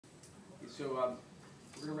So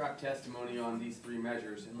we're going to wrap testimony on these three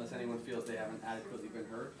measures unless anyone feels they haven't adequately been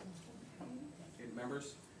heard. Okay,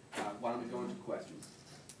 members, why don't we go into questions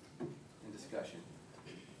and discussion?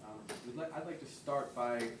 I'd like to start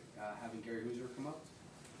by having Gary Hooser come up.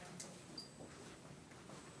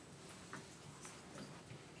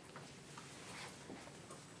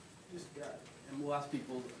 And we'll ask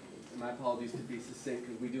people, and my apologies to be succinct,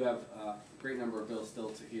 because we do have a great number of bills still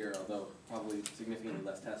to hear, although probably significantly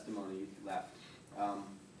less testimony left.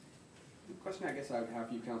 The question I guess I would have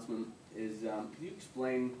for you, Councilman, is can you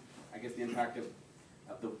explain, I guess, the impact of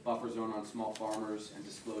the buffer zone on small farmers and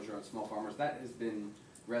disclosure on small farmers? That has been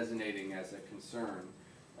resonating as a concern.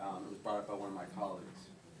 It was brought up by one of my colleagues.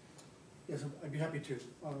 Yes, I'd be happy to.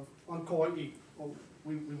 On Kauai,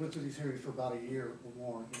 we went through these hearings for about a year or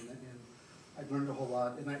more, and I learned a whole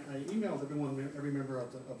lot. And I emailed every member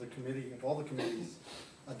of the committee, of all the committees,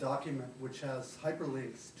 a document which has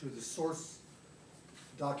hyperlinks to the source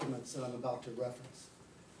documents that I'm about to reference.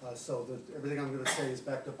 So that everything I'm going to say is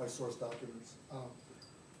backed up by source documents.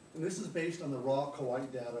 And this is based on the raw Kauai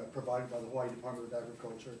data provided by the Hawaii Department of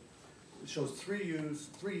Agriculture. It shows 3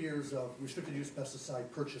 years of restricted use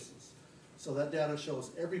pesticide purchases. So that data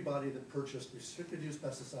shows everybody that purchased restricted use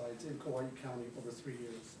pesticides in Kauai County over 3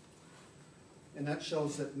 years. And that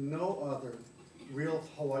shows that no other real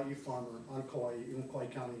Hawaii farmer on Kauai, in Kauai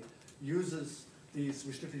County, uses these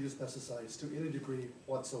restricted use pesticides to any degree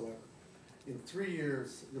whatsoever. In 3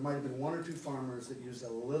 years, there might have been 1 or 2 farmers that used a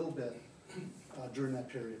little bit during that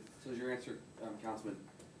period. So is your answer, Councilman,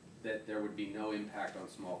 that there would be no impact on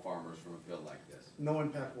small farmers from a bill like this? No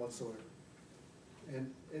impact whatsoever.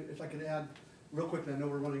 And if I could add real quickly, I know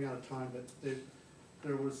we're running out of time, but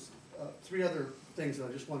there was 3 other things that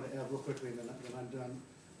I just wanted to add real quickly, and then I'm done.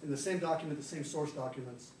 In the same document, the same source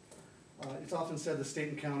documents, it's often said the state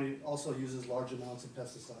and county also uses large amounts of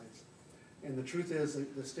pesticides. And the truth is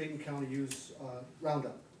that the state and county use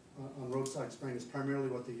Roundup on roadside spraying is primarily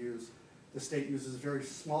what they use. The state uses very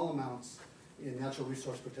small amounts in natural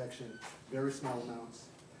resource protection, very small amounts.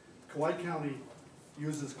 Kauai County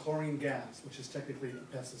uses chlorine gas, which is technically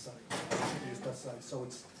a pesticide, pesticide. So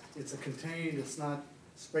it's a contained, it's not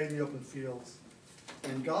sprayed in the open fields.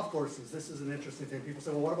 And golf courses, this is an interesting thing. People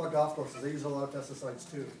say, well, what about golf courses? They use a lot of pesticides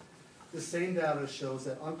too. The same data shows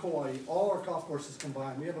that on Kauai, all our golf courses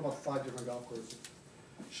combined, we have about 5 different golf courses,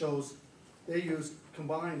 shows they use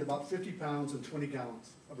combined about 50 pounds and 20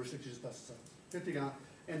 gallons of restricted use pesticides. 50 gallons,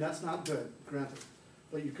 and that's not good, granted.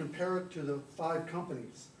 But you compare it to the 5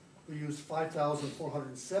 companies who use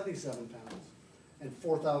 5,477 pounds and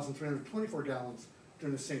 4,324 gallons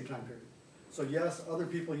during the same time period. So yes, other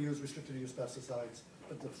people use restricted use pesticides,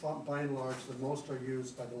 but by and large, the most are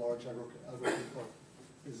used by the large agricultural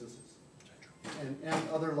businesses and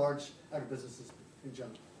other large agribusinesses in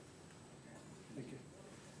general. Thank you.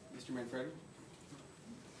 Mr. Manfredi?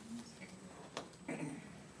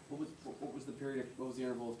 What was the period, what was the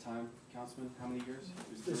interval of time, Councilman? How many years?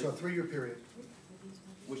 It's a 3-year period.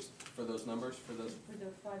 Which, for those numbers, for the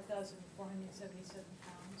 5,477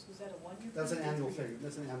 pounds, was that a 1-year? That's an annual figure.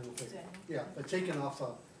 That's an annual figure. Yeah, but taken off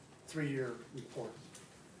a 3-year report.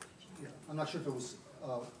 Yeah, I'm not sure if it was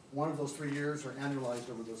one of those 3 years or annualized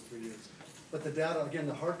over those 3 years. But the data, again,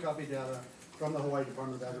 the hard copy data from the Hawaii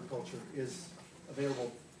Department of Agriculture is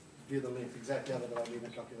available via the link, the exact data that I made the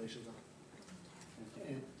calculations on.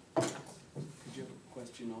 And did you have a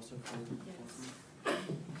question also for Yes.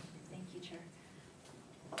 Thank you, Chair.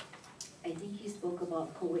 I think you spoke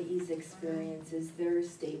about Kauai's experience. Is there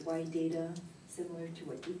statewide data similar to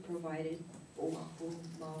what you provided, Oahu,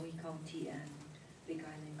 Maui County, and Big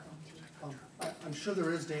Island County? I'm sure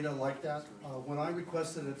there is data like that. When I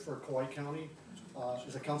requested it for Kauai County,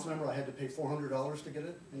 as a council member, I had to pay $400 to get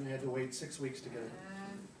it, and I had to wait 6 weeks to get it.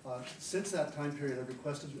 Since that time period, I've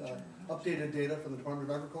requested updated data from the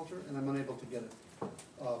Department of Agriculture, and I'm unable to get it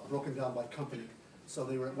broken down by company. So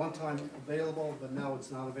they were at one time available, but now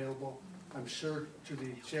it's not available. I'm sure to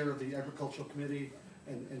the chair of the Agricultural Committee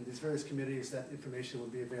and these various committees that information will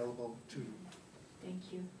be available to you.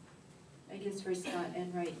 Thank you. I guess for Scott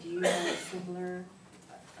Enright, do you have similar,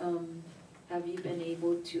 have you been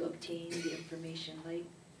able to obtain the information like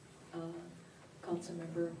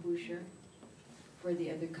Councilmember Hoosier for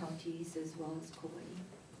the other counties as well as Kauai?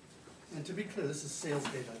 And to be clear, this is sales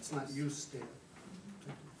data, it's not use data.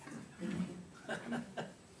 Thank you.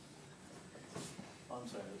 I'm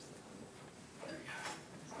sorry.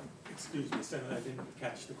 Excuse me, Senator, I didn't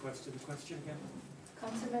catch the question. The question again?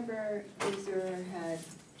 Councilmember Hoosier had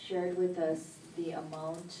shared with us the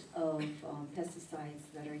amount of pesticides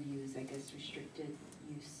that are used, I guess restricted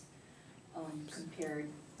use, compared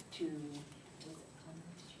to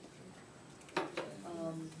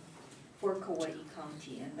for Kauai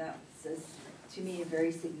County, and that's, to me, a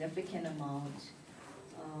very significant amount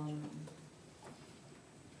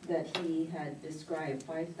that he had described,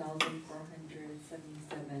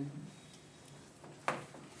 5,477.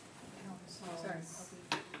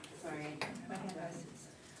 Sorry, my glasses.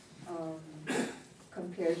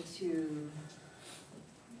 Compared to,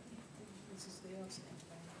 This is the outside,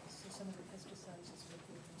 so some of the pesticides is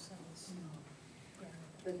liquid and some is granular.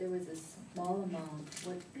 but there was a small amount,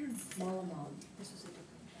 what, small amount? This is a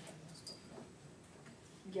different kind of stuff.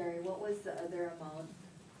 Gary, what was the other amount?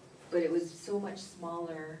 But it was so much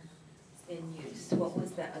smaller in use. What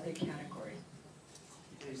was that other category?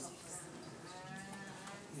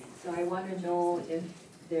 So I want to know if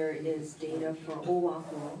there is data for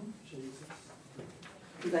Oahu,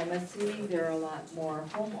 because I'm assuming there are a lot more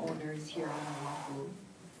homeowners here on Oahu,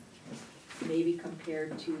 maybe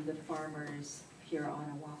compared to the farmers here on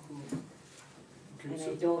Oahu. Okay, And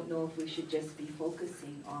I don't know if we should just be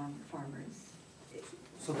focusing on farmers,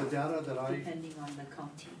 so the data that depending on the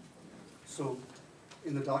county. So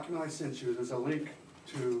in the document I sent you, there's a link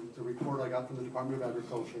to the report I got from the Department of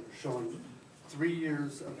Agriculture showing 3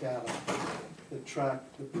 years of data that track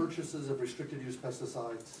the purchases of restricted use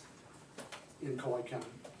pesticides in Kauai County.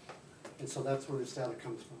 And so that's where this data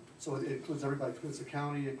comes from. So it includes everybody, it includes the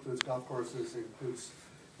county, it includes golf courses, it includes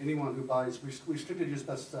anyone who buys restricted use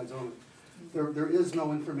pesticides only. There is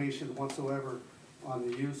no information whatsoever on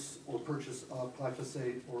the use or purchase of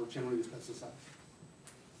glyphosate or general use pesticides.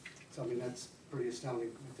 So I mean, that's pretty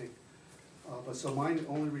astounding, I think. But so mine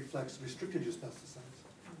only reflects restricted use pesticides.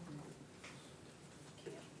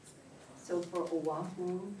 So for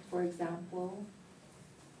Oahu, for example,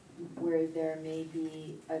 where there may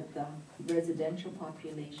be, the residential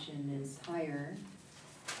population is higher,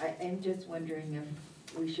 I'm just wondering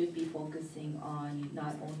if we should be focusing on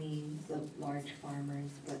not only the large farmers,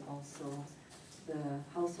 but also the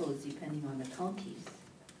households depending on the counties.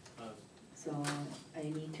 So I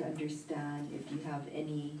need to understand if you have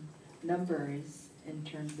any numbers in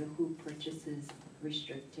terms of who purchases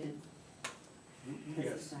restricted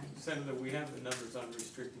Yes, pesticides. Senator, we have the numbers on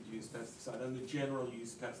restricted use pesticide. On the general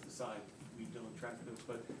use pesticide, we don't track it,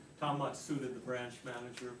 but Tom Matsuda, the branch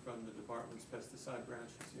manager from the department's pesticide branch,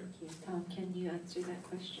 is here. Thank you. Tom, can you answer that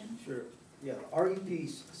question? Sure, yeah,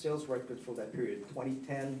 REP's sales record for that period,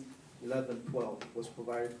 2010, 11, 12, was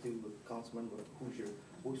provided to Councilmember Hoosier.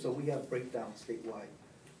 So we have breakdown statewide.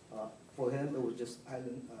 For him, it was just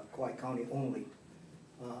Island, Kauai County only.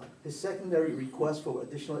 His secondary request for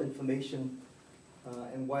additional information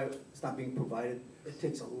and why it's not being provided, it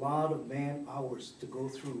takes a lot of man hours to go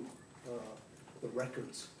through the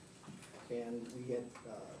records. And we had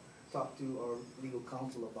talked to our legal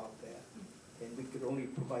counsel about that. And we could only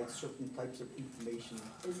provide certain types of information.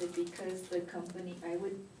 Is it because the company, I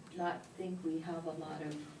would not think we have a lot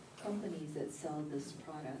of companies that sell this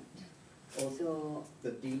product. So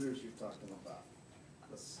The dealers you're talking about.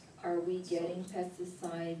 are we getting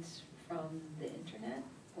pesticides from the internet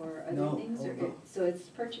or other No, things? Or no. so it's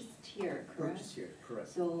purchased here, correct? Purchase here, correct.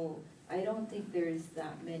 So I don't think there's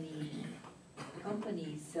that many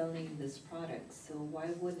companies selling this product, so why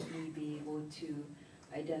wouldn't we be able to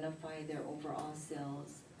identify their overall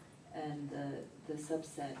sales and the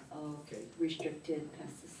subset of Okay. restricted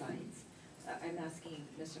pesticides? I'm asking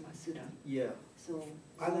Mr. Matsuda, Yeah, so.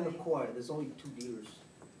 Island of why- Kauai, there's only 2 dealers.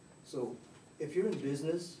 So if you're in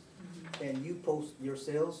business Mhm. and you post your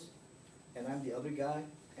sales and I'm the other guy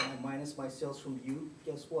and I minus my sales from you,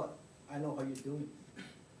 guess what? I know how you're doing.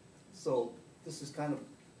 So this is kind of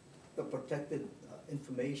the protected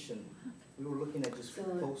information. We were looking at just So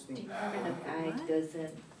posting.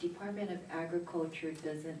 Department of Agriculture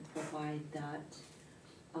doesn't provide that,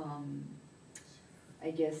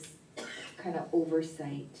 I guess, kind of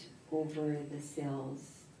oversight over the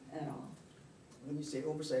sales at all. When you say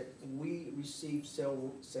oversight, we receive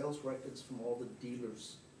sales records from all the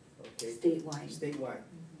dealers, okay? Statewide. Statewide.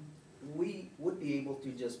 Mhm. We would be able to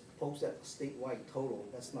just post that statewide total,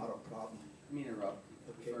 that's not a problem. Let me interrupt.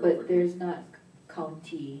 Okay. But there's not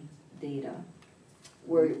county data,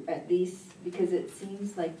 where at least, because it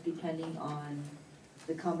seems like depending on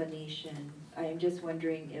the combination, I am just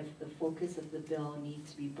wondering if the focus of the bill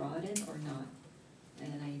needs to be broadened or not.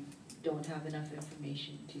 And I don't have enough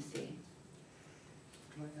information to say.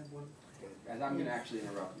 Can I add one? As I'm gonna actually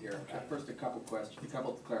interrupt here, first a couple questions, a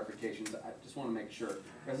couple of clarifications, I just wanna make sure.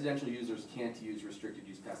 Residential users can't use restricted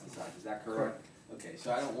use pesticides, is that correct? Okay,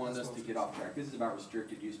 so I don't want us to get off track, this is about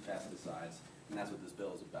restricted use pesticides, and that's what this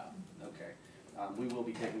bill is about, okay? We will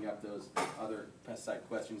be taking up those other pesticide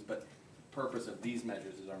questions, but purpose of these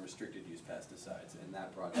measures is on restricted use pesticides and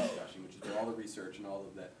that broad discussion, which is where all the research and all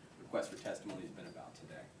of that request for testimony has been about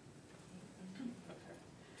today. Okay.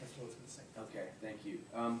 That's what I was gonna say. Okay, thank you.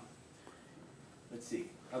 Let's see,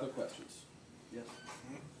 other questions? Yes?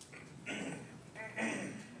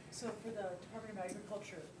 So for the Department of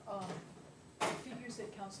Agriculture, the figures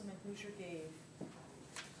that Councilman Hoosier gave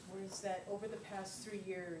was that over the past 3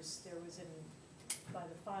 years, there was by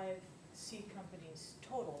the 5 seed companies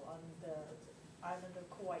total on the island of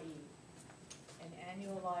Kauai, an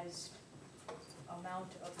annualized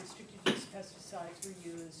amount of restricted use pesticides were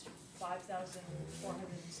used,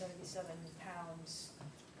 5,477 pounds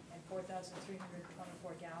and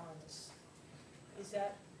 4,324 gallons. Is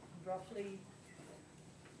that roughly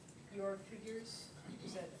your figures?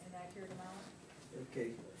 Is that an accurate amount?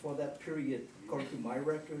 Okay, for that period, according to my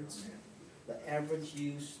records, the average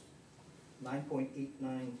use,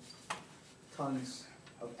 9.89 tons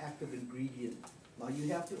of active ingredient. Now, you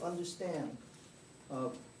have to understand,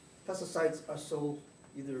 pesticides are sold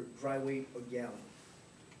either dry weight or gallon.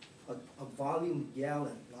 A volume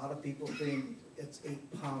gallon, a lot of people think it's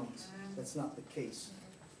 8 pounds. That's not the case.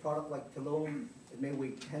 Product like Telone, it may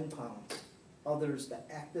weigh 10 pounds. Others, the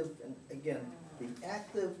active, and again, the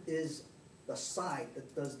active is the side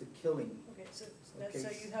that does the killing. Okay, so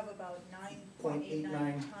Okay. you have about 0.89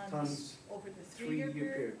 9.89 tons tons over the 3-year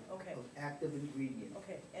period? Okay, of active ingredient.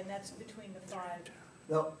 okay, and that's between the 5,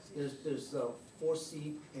 No, there's 4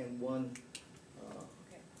 seed and 1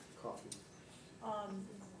 okay. coffee.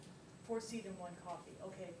 4 seed and 1 coffee,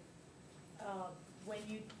 okay. When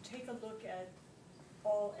you take a look at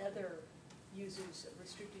all other users of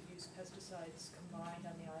restricted use pesticides combined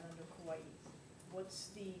on the island of Kauai, what's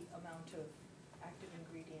the amount of active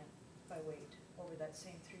ingredient by weight over that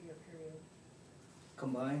same 3-year period?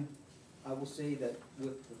 Combined, I will say that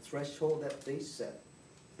with the threshold that they set,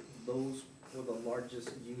 those were the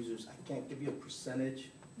largest users. I can't give you a percentage.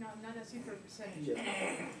 No, I'm not asking for a percentage. Yeah.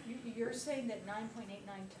 You're saying that 9.89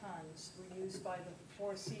 tons were used by the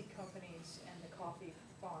 4 seed companies and the coffee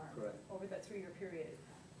farm. Correct. Over that 3-year period.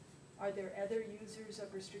 Are there other users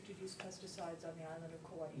of restricted use pesticides on the island of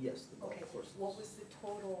Kauai? Yes, the golf Okay, courses. what was the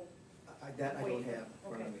total That I don't weight? have in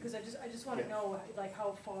front Okay, of me. because I just want to Yeah. know, like,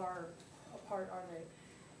 how far apart are they?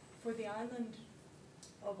 For the island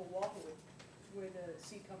of Oahu, where the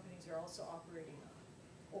seed companies are also operating,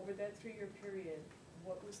 over that 3-year period,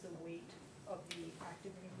 what was the weight of the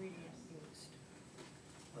active ingredient used?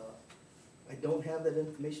 I don't have that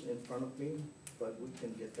information in front of me, but we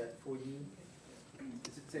can get that for you.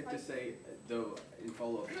 Is it safe to say, though, in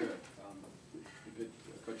follow-up to the good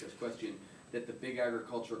co-chair's question, that the big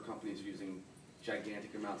agricultural companies are using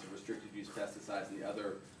gigantic amounts of restricted use pesticides and the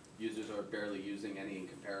other users are barely using any in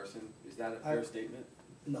comparison? Is that a fair statement?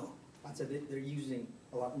 No, I said they're using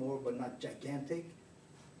a lot more, but not gigantic.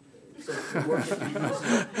 So let's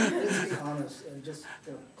be honest and just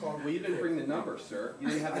call. Well, you didn't bring the numbers, sir. You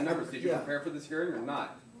didn't have the numbers. Did you Yeah. prepare for this hearing or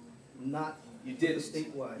not? Not You the didn't.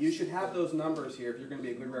 statewide. You should have those numbers here if you're gonna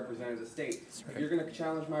be a good representative of the state. If you're gonna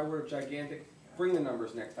challenge my word of gigantic, bring the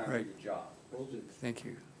numbers next time for Right. your job. Will do. Thank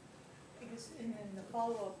you. Because in the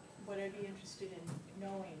follow-up, what I'd be interested in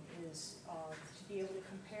knowing is to be able to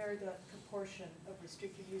compare the proportion of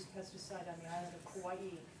restricted use pesticide on the island of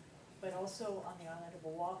Kauai, but also on the island of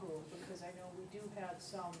Oahu, because I know we do have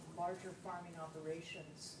some larger farming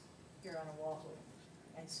operations here on Oahu.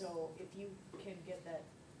 And so if you can get that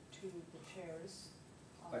to the chairs.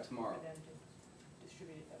 By tomorrow. For them to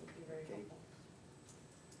distribute it, that would be very Okay. helpful.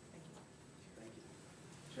 Thank you. Thank you.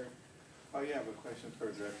 Sure. Oh, yeah, I have a question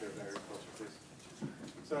for Director of Agriculture, please.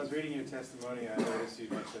 So I was reading your testimony, I noticed you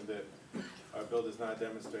mentioned that our bill does not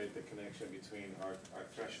demonstrate the connection between our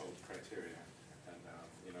threshold criteria. And,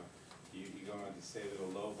 you go on to say that a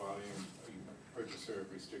low volume purchaser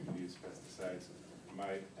of restricted use pesticides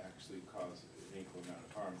might actually cause an equal amount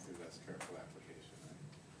of harm through less careful application, right?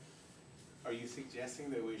 Are you suggesting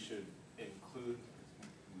that we should include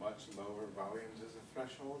much lower volumes as a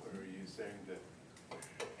threshold, or are you saying that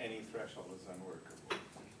any threshold is unworkable?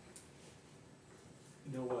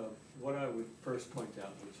 What I would first point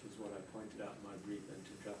out, which is what I pointed out in my brief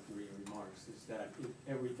introductory remarks, is that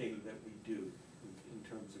everything that we do in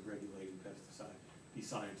terms of regulating pesticide be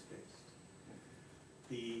science-based.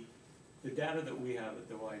 The data that we have at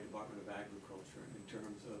the Hawaii Department of Agriculture in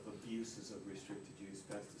terms of abuses of restricted use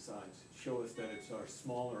pesticides show us that it's our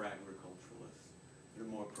smaller agriculturalists that are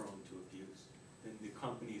more prone to abuse than the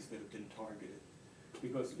companies that have been targeted.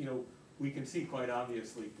 Because, we can see quite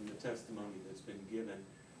obviously from the testimony that's been given,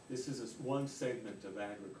 this is one segment of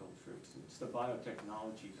agriculture. It's the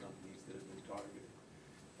biotechnology companies that have been targeted.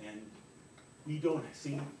 And we don't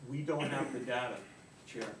have the data,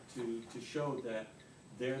 Chair, to show that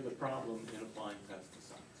they're the problem in applying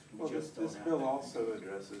pesticides. Well, We this, just don't this have bill that. also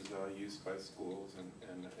addresses use by schools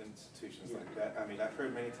and institutions like that. I mean, I've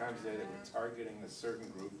heard many times today that we're targeting a certain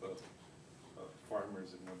group of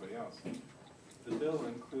farmers and nobody else. The bill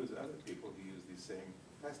includes other people who use these same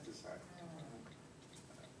pesticides.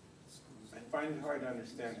 I find it hard to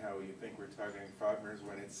understand how you think we're targeting farmers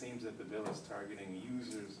when it seems that the bill is targeting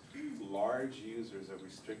users, large users of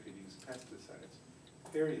restricted use pesticides,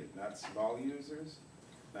 period. Not small users,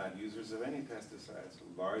 not users of any pesticides,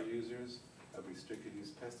 large users of restricted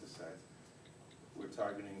use pesticides. We're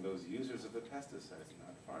targeting those users of the pesticides,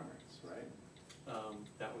 not farmers, right?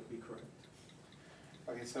 That would be correct.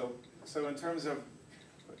 Okay, so in terms of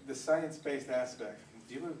the science-based aspect,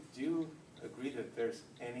 do you agree that there's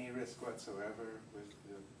any risk whatsoever with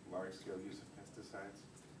the large-scale use of pesticides?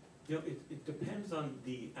 You know, it depends on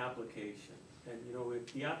the application. And, you know,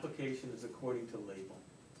 if the application is according to label,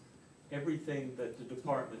 everything that the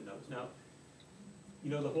department knows. Now, you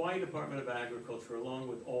know, the Hawaii Department of Agriculture, along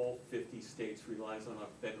with all 50 states, relies on our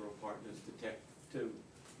federal partners to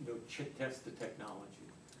test the technology,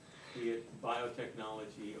 be it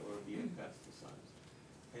biotechnology or be it pesticides.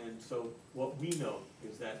 And so what we know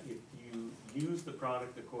is that if you use the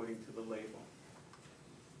product according to the label,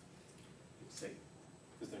 it's safe.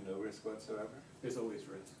 Is there no risk whatsoever? There's always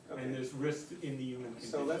risk. Okay. And there's risk in the human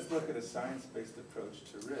condition. So let's look at a science-based approach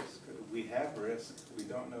to risk. We have risk, we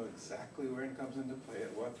don't know exactly where it comes into play,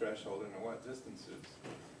 at what threshold and at what distances.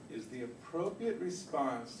 Is the appropriate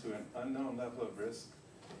response to an unknown level of risk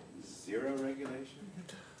zero regulation?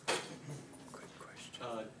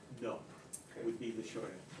 No, Okay. would be the short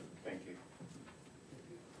answer. Thank you.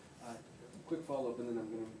 Quick follow-up, and then I'm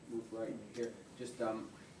gonna move right here. Just, how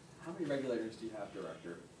many regulators do you have,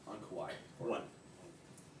 Director, on Kauai? One.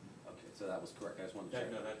 Okay, so that was correct, I just wanted to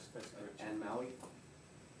check. No, that's correct. And Maui?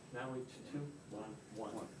 Maui, two?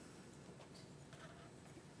 One.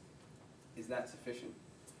 Is that sufficient?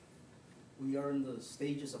 We are in the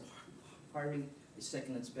stages of hiring a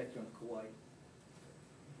second inspector on Kauai.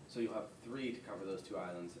 So you'll have 3 to cover those 2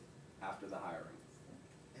 islands after the hiring?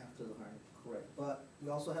 After the hiring, correct. But we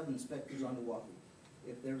also have inspectors on Oahu.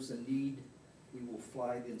 If there's a need, we will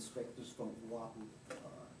fly the inspectors from Oahu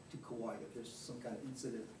to Kauai if there's some kind of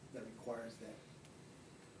incident that requires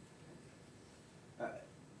that.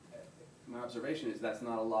 My observation is that's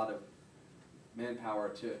not a lot of manpower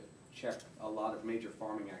to check a lot of major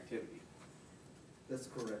farming activity. That's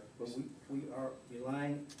correct. But we are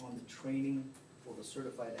relying on the training for the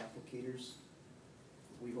certified applicators.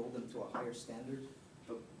 We hold them to a higher standard.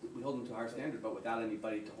 But we hold them to a higher standard, but without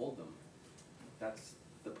anybody to hold them. That's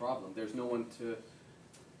the problem. There's no one to,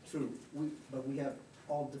 True, but we have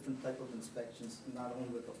all different type of inspections, not only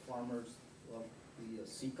with the farmers of the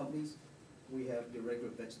seed companies. We have the regular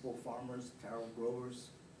vegetable farmers, taro growers.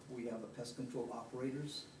 We have the pest control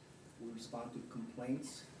operators. We respond to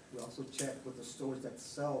complaints. We also check with the stores that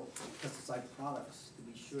sell pesticide products to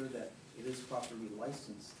be sure that it is properly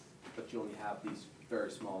licensed. but you only have these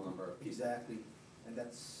very small number of people. Exactly, and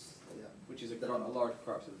that's, yeah. Which is a large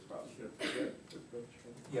crux of this problem. Sure.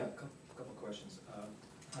 Yeah, a couple of questions.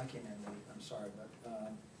 I came in late, I'm sorry, but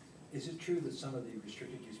is it true that some of the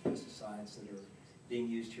restricted use pesticides that are being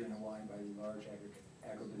used here in Hawaii by the large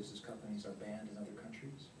agribusiness companies are banned in other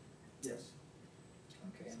countries? Yes.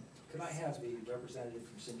 Okay, and could I have the representative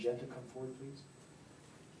from Syngenta come forward, please?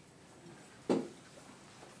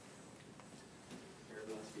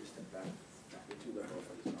 Everybody wants to get a step back. We're too liberal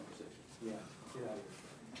for this conversation. Yeah, get out of here.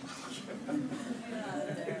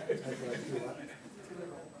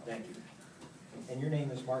 Thank you. And your name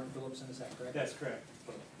is Mark Phillipson, is that correct? That's correct.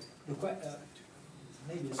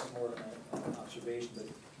 Maybe this is more of an observation, but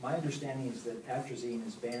my understanding is that atrazine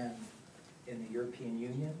is banned in the European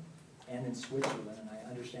Union and in Switzerland, and I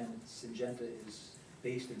understand that Syngenta is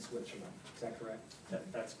based in Switzerland. Is that correct?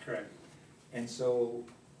 That's correct. And so,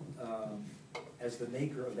 as the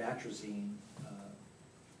maker of atrazine,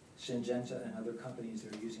 Syngenta and other companies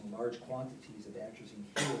are using large quantities of atrazine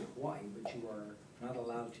here in Hawaii, but you are not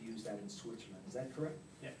allowed to use that in Switzerland. Is that correct?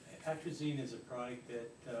 Yeah, atrazine is a product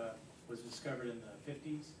that was discovered in the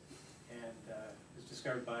 50s and was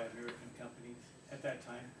discovered by American companies at that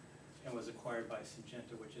time and was acquired by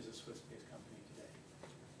Syngenta, which is a Swiss-based company today.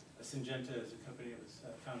 Syngenta is a company that was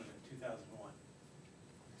founded in 2001.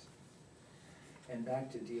 And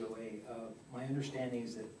back to DOA, my understanding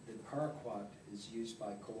is that the paraquat is used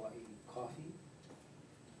by Kauai Coffee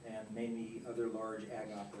and many other large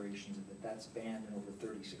ag operations, and that's banned in over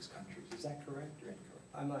 36 countries. Is that correct or incorrect?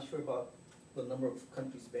 I'm not sure about the number of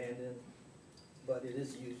countries banned in, but it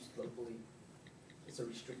is used locally. It's a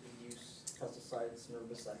restricted use pesticide, it's an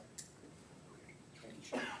herbicide.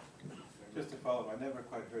 Thank you. Just a follow up, I never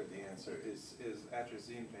quite heard the answer. Is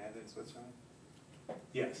atrazine banned in Switzerland?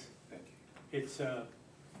 Yes, Thank you. it's I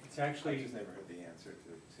actually, just never heard the answer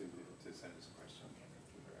to Senator's question. Thank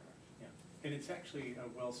you very much. yeah, and it's actually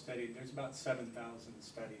well studied. There's about 7,000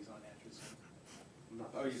 studies on atrazine.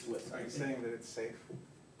 Are you saying that it's safe?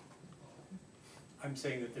 I'm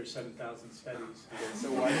saying that there's 7,000 studies. Okay,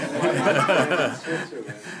 so why not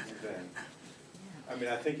Switzerland then? I mean,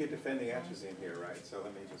 I think you're defending atrazine here, right? So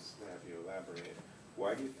let me just have you elaborate.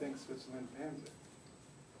 Why do you think Switzerland bans it?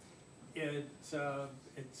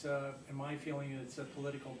 It's in my feeling, it's a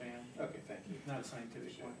political ban, Okay, thank you. not a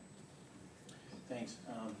scientific one. Thanks.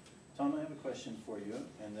 Tom, I have a question for you,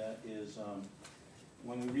 and that is,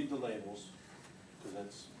 when we read the labels, because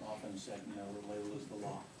that's often said, you know, the label is the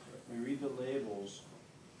law. When we read the labels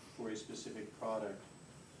for a specific product,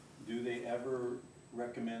 do they ever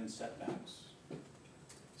recommend setbacks?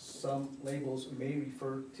 Some labels may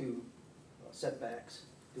refer to setbacks,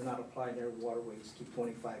 do not apply near waterways, keep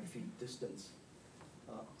 25 feet distance.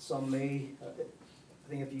 Some may, I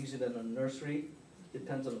think if you use it in a nursery,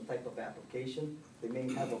 depends on the type of application, they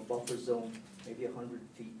may have a buffer zone, maybe 100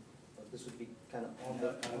 feet. But this would be kind of on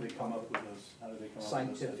the. How do they come up with those? How do they come up with those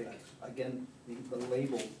Scientific, setbacks? again, the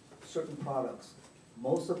label, certain products,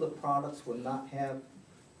 most of the products will not have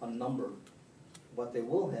a number. What they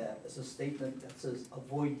will have is a statement that says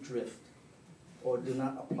avoid drift, or do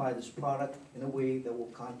not apply this product in a way that will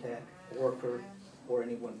contact a worker or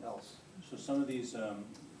anyone else. So some of these,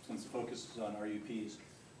 since the focus is on RUPs,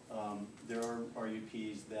 there are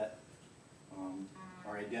RUPs that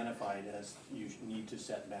are identified as you need to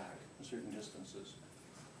set back certain distances.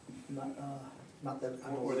 Not that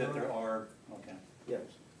I'm Or aware that of. there are, okay. Yes,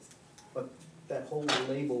 but that whole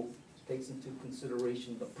label takes into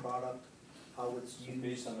consideration the product, how it's So used.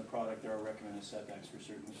 based on the product, there are recommended setbacks for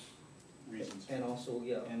certain reasons. And also,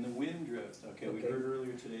 yeah, And the wind drift, okay, we Okay. heard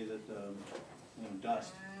earlier today that, you know,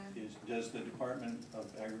 dust is, does the Department of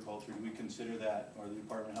Agriculture, do we consider that, or the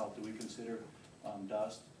Department of Health, do we consider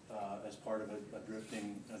dust as part of a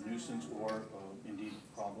drifting nuisance or indeed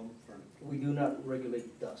problem for, we do not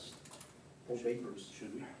regulate dust or vapors.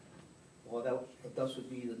 should we? Well, that, dust would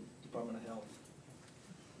be the Department of Health.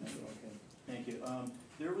 Okay, thank you.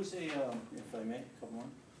 There was a, if I may, a couple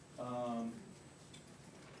more.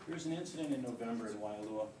 There was an incident in November in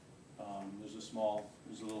Waialua.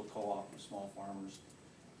 There's a little co-op of small farmers,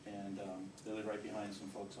 and they live right behind some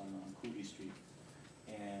folks on Kubi Street.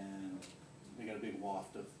 And they got a big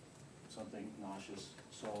waft of something nauseous.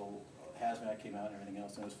 So hazmat came out and everything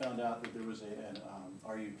else, and it was found out that there was an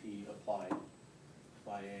RUP applied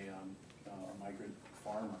by a migrant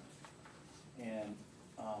farmer. And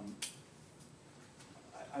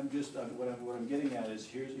what I'm getting at is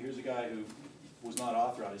here's a guy who was not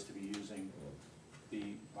authorized to be using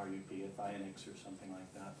the RUP, a Thionix or something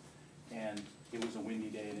like that. And it was a windy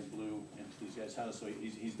day and it blew into these guys' house, so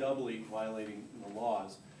he's doubly violating the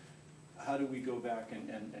laws. How do we go back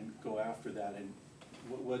and go after that, and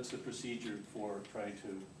what's the procedure for trying to,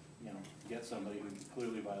 you know, get somebody who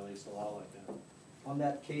clearly violates the law like that? On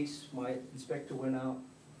that case, my inspector went out.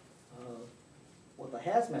 What the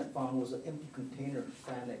hazmat found was an empty container,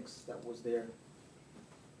 Fanex, that was there.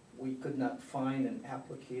 We could not find an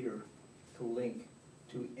applicator to link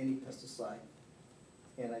to any pesticide.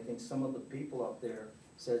 And I think some of the people out there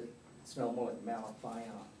said it smelled more like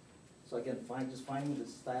malathion. So again, just finding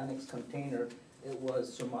this Fanex container, it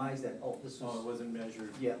was surmised that, oh, this was. Oh, it wasn't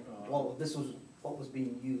measured? Yeah, well, this was what was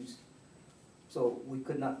being used. So we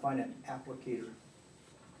could not find an applicator.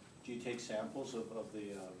 Do you take samples of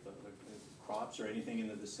the crops or anything in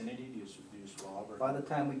the vicinity? Do you swab or? By the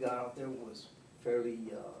time we got out there, it was fairly,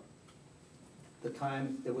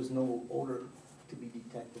 there was no odor to be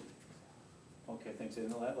detected. Okay, thanks.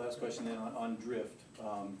 And the last question then on drift.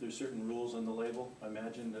 There's certain rules on the label. I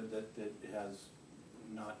imagine that it has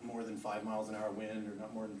not more than 5 miles an hour wind or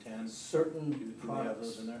not more than 10. Certain Do we have products,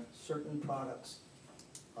 those in there? certain products,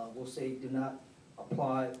 will say do not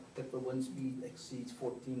apply if the wind speed exceeds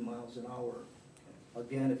 14 miles an hour.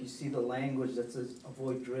 Again, if you see the language that says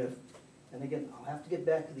avoid drift, and again, I'll have to get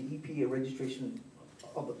back to the EPA registration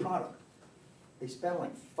of the product. They spent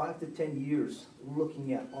like 5 to 10 years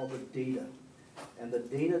looking at all the data. And the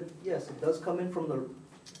data, yes, it does come in from the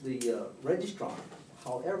registrar.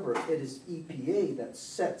 However, it is EPA that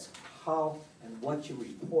sets how and what you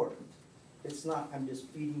report. It's not, I'm just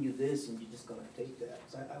feeding you this and you're just gonna take that.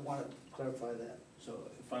 So I wanna clarify that. So,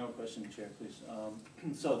 final question, Chair, please.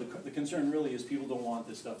 So the concern really is people don't want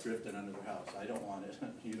this stuff drifted under their house. I don't want it.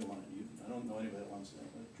 You don't want it. I don't know anybody that wants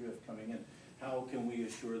drift coming in. How can we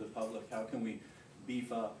assure the public? How can we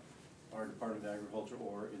beef up our Department of Agriculture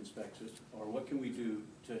or inspects it? Or what can we do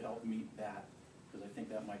to help meet that? Because I think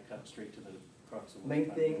that might cut straight to the crux of what we're Main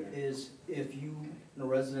trying to thing do here. is if you, in a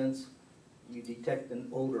residence, you detect an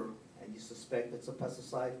odor and you suspect it's a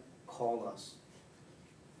pesticide, call us.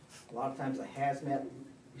 A lot of times a hazmat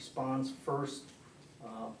responds first.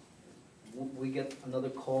 We get another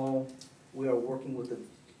call. We are working with the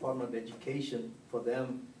Department of Education for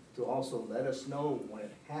them to also let us know when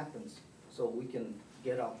it happens so we can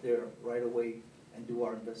get out there right away and do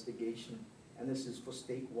our investigation. And this is for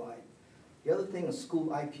statewide. The other thing is school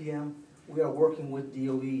IPM. We are working with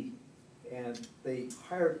DOE and they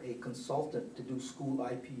hired a consultant to do school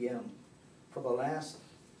IPM. For the last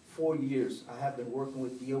 4 years, I have been working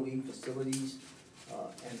with DOE facilities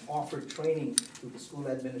and offered training to the school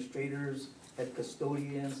administrators, head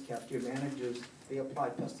custodians, cafeteria managers. They apply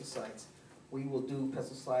pesticides. We will do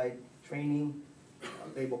pesticide training,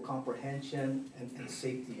 label comprehension, and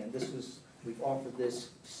safety. And this is, we've offered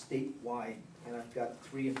this statewide, and I've got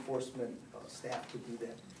 3 enforcement staff to do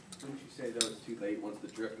that. Wouldn't you say though it's too late once the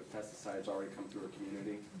drift of pesticides already come through a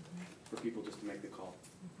community for people just to make the call?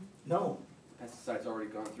 No, Pesticides already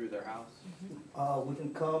gone through their house? we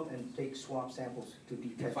can come and take swab samples to You can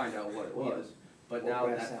detect. find out what it was, but Or now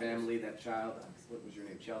grass that samples. family, that child, what was your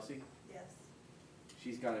name, Chelsea? Yes.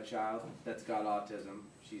 She's got a child that's got autism,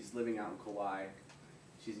 she's living out in Kauai,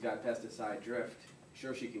 she's got pesticide drift.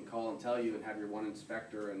 Sure, she can call and tell you and have your one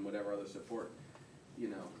inspector and whatever other support, you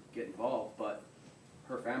know, get involved, but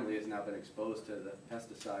her family has now been exposed to the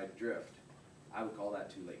pesticide drift. I would call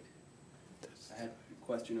that too late. I had a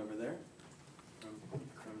question over there from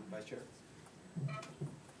Vice Chair.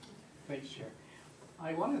 Thanks, Chair.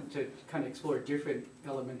 I wanted to kind of explore a different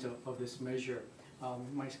element of this measure.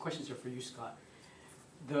 My questions are for you, Scott.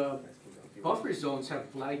 The buffer zones have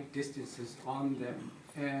flag distances on them,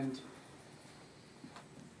 and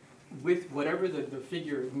with whatever the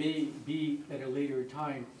figure may be at a later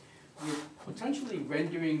time, we're potentially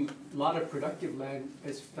rendering a lot of productive land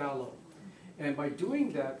as fallow. And by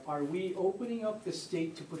doing that, are we opening up the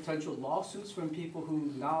state to potential lawsuits from people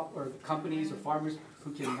who now, or companies or farmers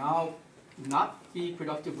who can now not be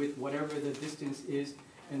productive with whatever the distance is,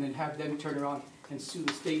 and then have them turn around and sue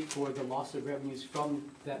the state for the loss of revenues from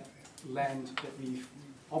that land that we've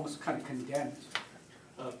almost kind of condemned?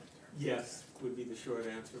 Yes, would be the short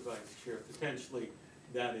answer, Vice Chair. Potentially,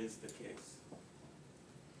 that is the case.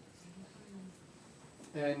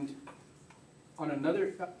 And on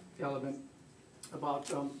another element about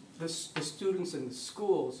the students and the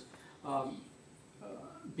schools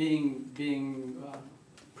being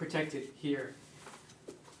protected here,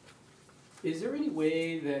 is there any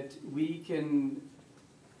way that we can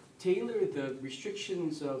tailor the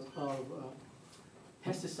restrictions of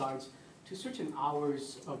pesticides to certain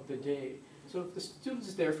hours of the day? So if the student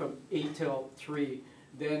is there from 8 till 3,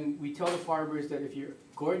 then we tell the farmers that if you're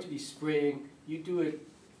going to be spraying, you do it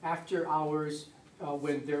after hours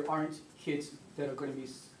when there aren't kids that are going to be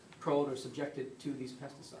prone or subjected to these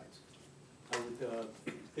pesticides. I would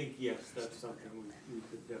think, yes, that's something we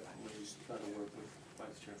could definitely try to work with,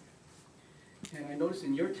 Vice Chair. And I noticed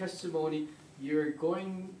in your testimony, you're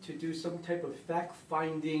going to do some type of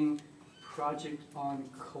fact-finding project on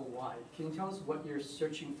Kauai. Can you tell us what you're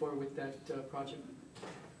searching for with that project?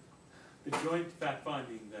 The joint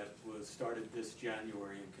fact-finding that was started this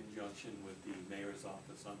January in conjunction with the Mayor's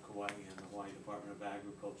Office on Kauai and the Hawaii Department of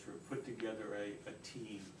Agriculture put together a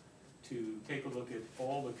team to take a look at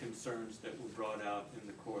all the concerns that were brought out in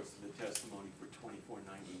the course of the testimony for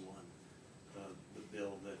 2491, the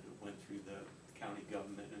bill that went through the county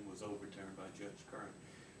government and was overturned by Judge Kern.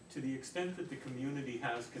 To the extent that the community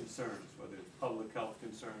has concerns, whether it's public health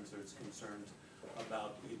concerns or it's concerns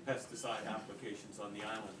about the pesticide applications on the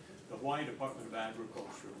island, the Hawaii Department of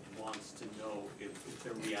Agriculture wants to know if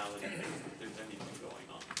their reality is, if there's anything going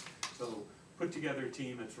on. So put together a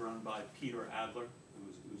team. It's run by Peter Adler,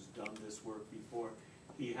 who's done this work before.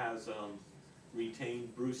 He has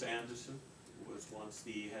retained Bruce Anderson, who was once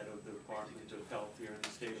the head of the Department of Health here in the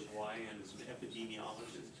state of Hawaii and is an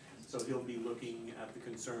epidemiologist. So he'll be looking at the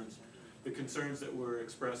concerns that were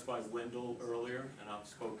expressed by Wendell earlier, and I've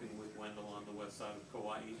spoken with Wendell on the west side of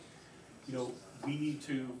Kauai. You know, we need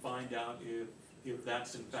to find out if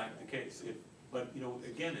that's in fact the case. But you know,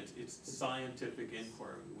 again, it's scientific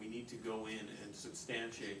inquiry. We need to go in and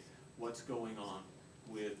substantiate what's going on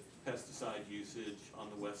with pesticide usage on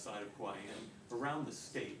the west side of Kauai and around the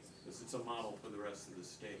state, because it's a model for the rest of the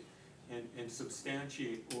state, and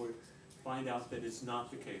substantiate or find out that it's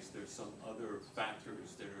not the case. There's some other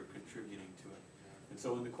factors that are contributing to it. And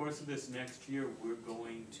so in the course of this next year, we're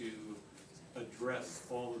going to address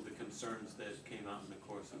all of the concerns that came out in the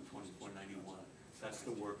course of 2491. That's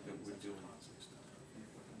the work that we're doing.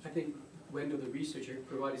 I think Wendell, the researcher,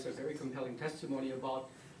 provided us a very compelling testimony about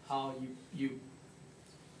how you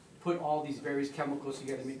put all these various chemicals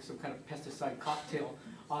together, make some kind of pesticide cocktail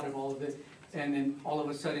out of all of it, and then all of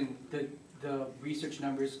a sudden the research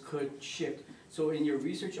numbers could shift. So in your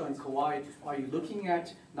research on Kauai, are you looking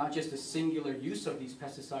at not just a singular use of these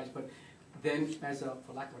pesticides, but then as a,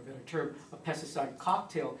 for lack of a better term, a pesticide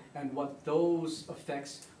cocktail, and what those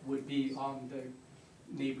effects would be on the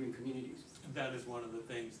neighboring communities? That is one of the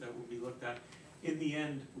things that will be looked at. In the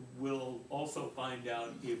end, we'll also find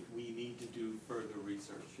out if we need to do further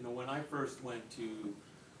research. You know, when I first went to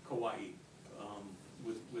Kauai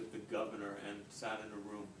with the governor and sat in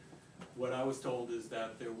a room, what I was told is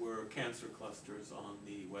that there were cancer clusters on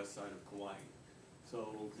the west side of Kauai.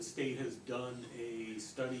 So the state has done a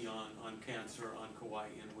study on cancer on Kauai,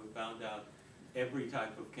 and we found out every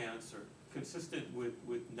type of cancer, consistent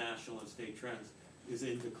with national and state trends, is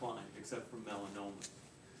in decline, except for melanoma.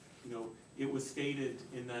 You know, it was stated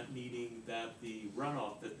in that meeting that the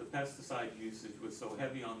runoff, that the pesticide usage was so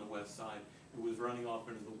heavy on the west side, it was running off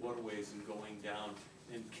into the waterways and going down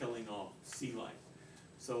and killing off sea life.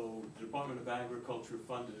 So the Department of Agriculture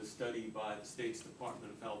funded a study by the state's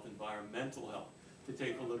Department of Health, Environmental Health, to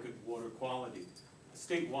take a look at water quality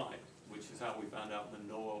statewide, which is how we found out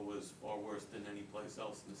Manoa was far worse than any place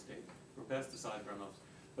else in the state for pesticide runoffs.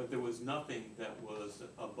 But there was nothing that was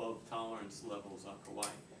above tolerance levels on Kauai.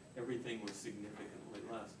 Everything was significantly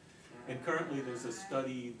less. And currently there's a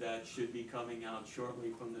study that should be coming out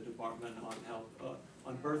shortly from the Department on Health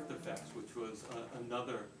on birth defects, which was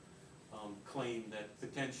another claim that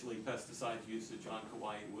potentially pesticide usage on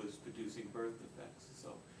Kauai was producing birth defects. So,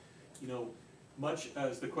 you know, much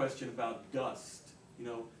as the question about dust, you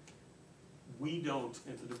know, we don't,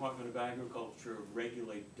 at the Department of Agriculture,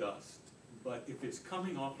 regulate dust. But if it's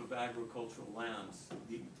coming off of agricultural lands,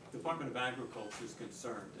 the Department of Agriculture is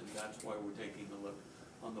concerned, and that's why we're taking a look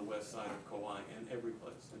on the west side of Kauai and every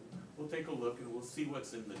place. And we'll take a look and we'll see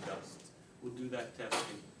what's in the dust. We'll do that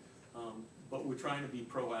testing. But we're trying to be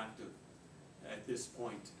proactive at this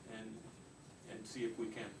point and see if we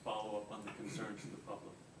can follow up on the concerns of the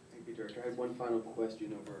public. Thank you, Director. I have one final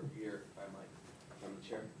question over here, if I might, from the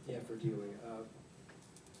chair. Yeah, for DOA.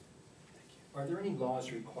 Are there any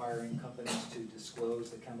laws requiring companies to disclose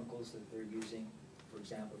the chemicals that they're using? For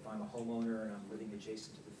example, if I'm a homeowner and I'm living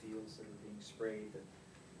adjacent to the fields that are being sprayed, that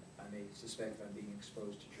I may suspect I'm being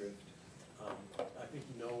exposed to drift? I think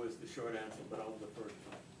no is the short answer, but I'll defer to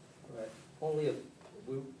that. Right. Only if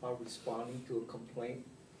we are responding to a complaint,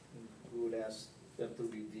 we would ask them to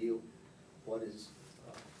reveal what is,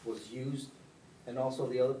 was used. And also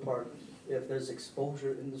the other part, if there's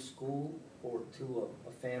exposure in the school or to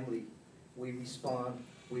a family, we respond,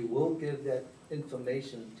 we will give that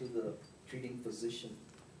information to the treating physician.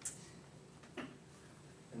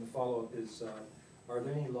 And the follow-up is, are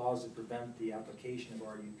there any laws that prevent the application of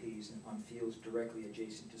RUPs on fields directly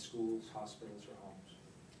adjacent to schools, hospitals, or homes?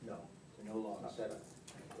 No. There are no laws? Not that Okay.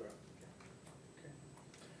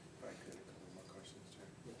 If I could, a couple more questions, Chair.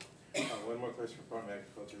 One more question for Department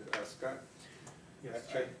of Agriculture. Scott, Yes,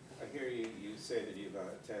 I hear you say that you've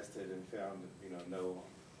tested and found, you know, no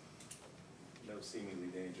seemingly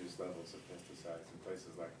dangerous levels of pesticides in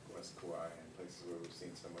places like West Kauai and places where we've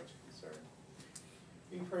seen so much concern.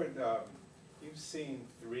 You've seen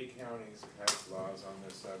 3 counties pass laws on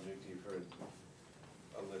this subject. You've heard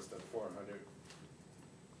a list of 400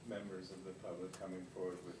 members of the public coming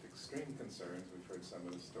forward with extreme concerns. We've heard some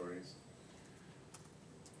of the stories.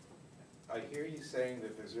 I hear you saying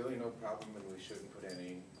that there's really no problem and we shouldn't put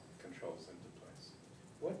any controls into place.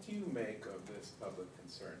 What do you make of this public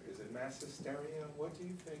concern? Is it mass hysteria? What do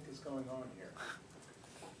you think is going on here?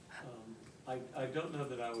 I don't know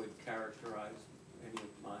that I would characterize any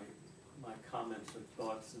of my comments or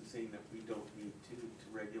thoughts in saying that we don't need to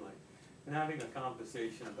regulate. And having a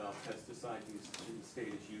conversation about pesticide use in the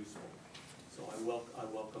state is useful, so I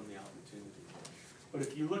welcome the opportunity. But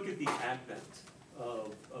if you look at the advent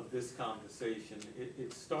of this conversation,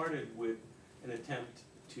 it started with an attempt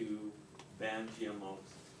to ban GMOs.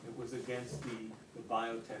 It was against the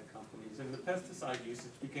biotech companies, and the pesticide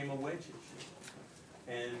usage became a wedge issue.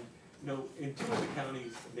 And you know, in 2 of the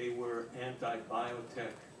counties, they were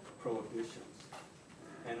anti-biotech prohibitions.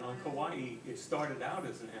 And on Kauai, it started out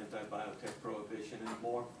as an anti-biotech prohibition and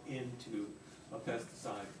morphed into a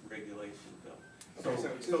pesticide regulation bill.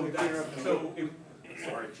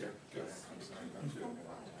 Sorry, Chair.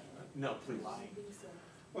 No, please.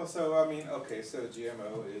 Well, so, I mean, okay, so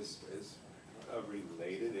GMO is a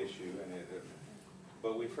related issue, and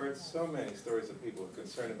but we've heard so many stories of people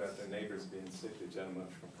concerned about their neighbors being sick. The gentleman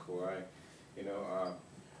from Kauai, you know,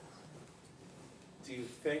 do you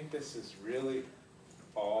think this is really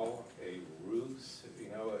all a ruse? You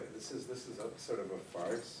know, this is a sort of a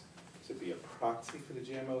farce to be a proxy for the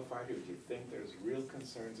GMO fight, or do you think there's real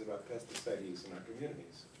concerns about pesticide use in our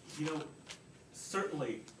communities? You know,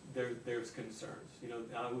 certainly there's concerns. You know,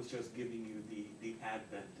 I was just giving you the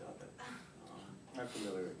advent of it. I'm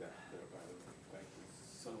familiar with that, by the way. Thank you.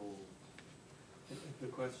 So, the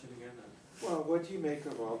question again? Well, what do you make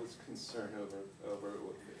of all this concern over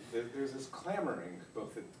there's this clamoring,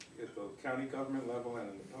 both at the county government level and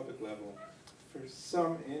at the public level, for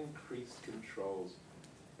some increased controls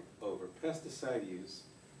over pesticide use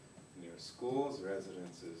near schools,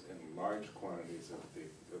 residences, and large quantities of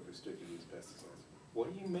restricted use pesticides.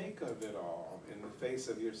 What do you make of it all in the face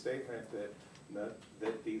of your statement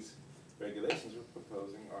that these regulations we're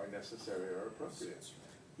proposing are necessary or appropriate?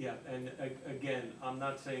 Yeah, and again, I'm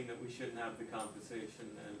not saying that we shouldn't have the conversation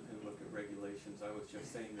and look at regulations. I was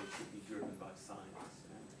just saying they should be driven by science.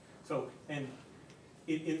 And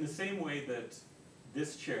in the same way that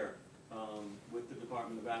this chair with the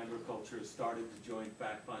Department of Agriculture has started to join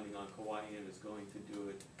fact-finding on Kauai and is going to do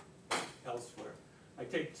it elsewhere, I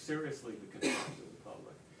take seriously the concerns of the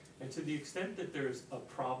public. And to the extent that there's a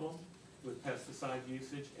problem with pesticide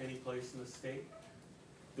usage any place in the state,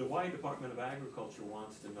 the Hawaii Department of Agriculture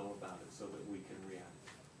wants to know about it so that we can react.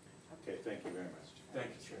 Okay, thank you very much. Thank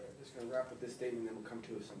you, Chair. I'm just going to wrap up this statement, and then we'll come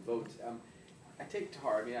to some votes. I take to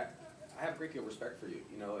heart, I mean, I have a great deal of respect for you,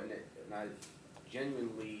 you know, and I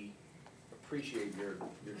genuinely appreciate your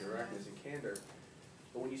directness and candor.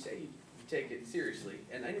 But when you say you take it seriously,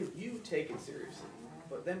 and I know you take it seriously,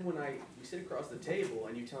 but then when you sit across the table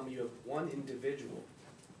and you tell me you have one individual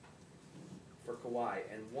for Kauai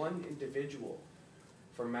and one individual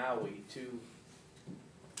for Maui to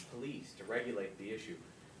police, to regulate the issue.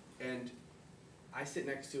 And I sit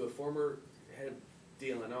next to a former head of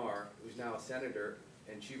DLNR, who's now a senator,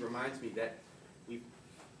 and she reminds me that we've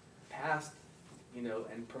passed, you know,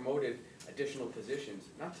 and promoted additional positions,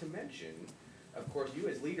 not to mention, of course, you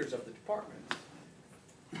as leaders of the department,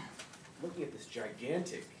 looking at this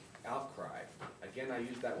gigantic outcry. Again, I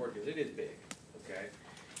use that word because it is big, okay?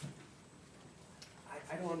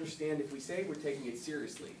 I don't understand if we say we're taking it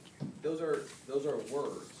seriously. Those are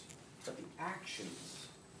words, but the actions,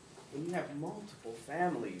 when you have multiple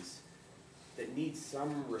families that need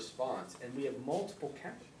some response, and we have multiple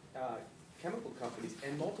chemical companies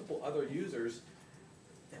and multiple other users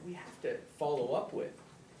that we have to follow up with,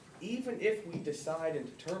 even if we decide and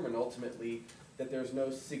determine ultimately that there's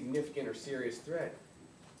no significant or serious threat,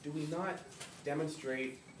 do we not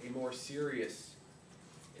demonstrate a more serious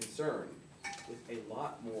concern with a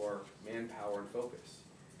lot more manpower and focus?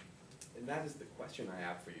 And that is the question I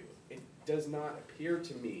have for you. It does not appear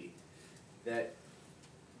to me that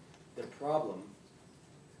the problem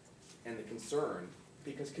and the concern,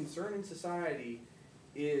 because concern in society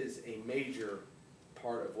is a major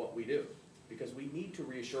part of what we do, because we need to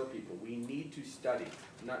reassure people, we need to study.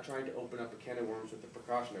 I'm not trying to open up a can of worms with the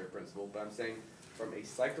precautionary principle, but I'm saying from a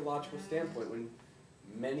psychological standpoint, when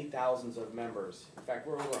many thousands of members, in fact,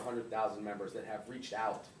 we're over 100,000 members that have reached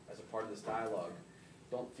out as a part of this dialogue,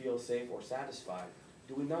 don't feel safe or satisfied,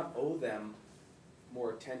 do we not owe them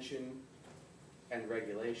more attention and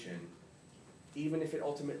regulation, even if it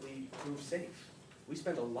ultimately proves safe? We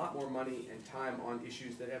spend a lot more money and time on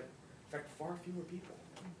issues that have affect far fewer people.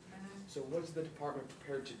 So what is the department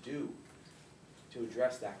prepared to do to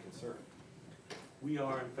address that concern? We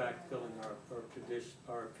are, in fact, filling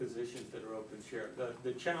our positions that are open, Chair.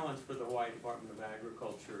 The challenge for the Hawaii Department of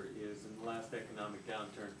Agriculture is, in the last economic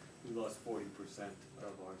downturn, we lost 40%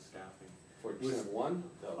 of our staffing. 40% of one?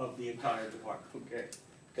 Of the entire department. Okay,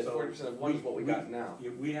 because 40% of one is what we got now.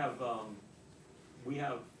 Yeah, we have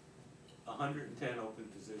 110 open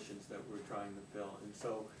positions that we're trying to fill, and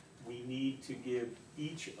so we need to give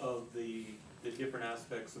each of the different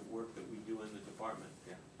aspects of work that we do in the department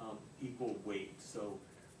equal weight. So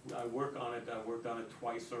I work on it. I worked on it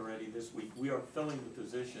twice already this week. We are filling the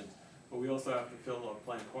positions, but we also have to fill our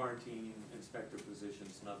plant quarantine inspector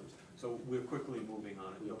positions and others. So we're quickly moving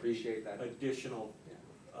on it. We appreciate that. Additional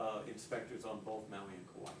inspectors on both Maui and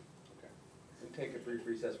Kauai. Okay. We'll take a brief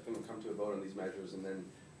recess. We're going to come to a vote on these measures and then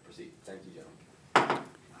proceed. Thank you, gentlemen.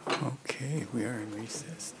 Okay, we are in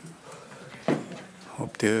recess now.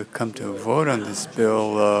 Hope to come to a vote on this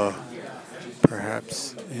bill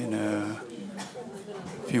perhaps in a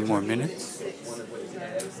few more minutes.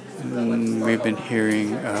 We've been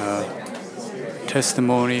hearing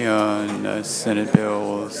testimony on Senate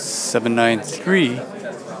Bill 793,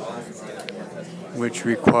 which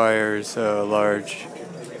requires large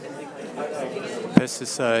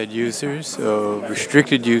pesticide users, so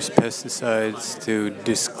restricted use pesticides, to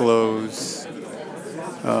disclose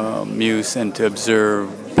use and to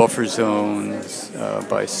observe buffer zones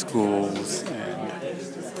by schools and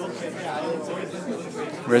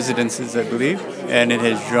residences, I believe. And it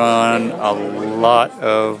has drawn a lot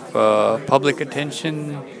of public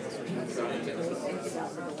attention.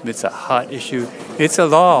 It's a hot issue. It's a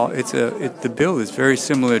law. The bill is very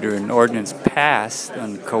similar to an ordinance passed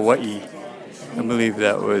on Kauai. I believe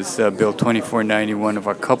that was Bill 2491 of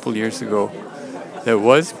a couple years ago, that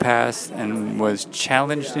was passed and was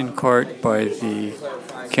challenged in court by the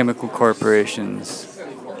chemical corporations.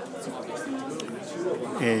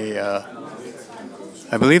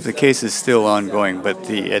 I believe the case is still ongoing, but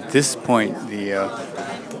at this point,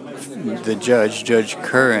 the Judge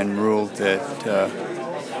Curran, ruled that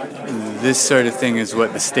this sort of thing is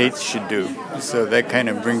what the states should do. So that kind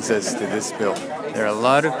of brings us to this bill. There are a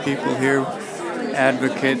lot of people here,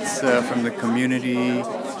 advocates from the community,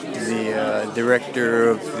 the director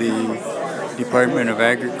of the Department of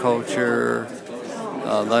Agriculture,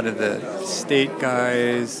 a lot of the state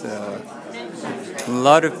guys, a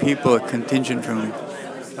lot of people, a contingent from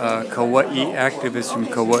Kauai, activists from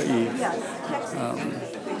Kauai.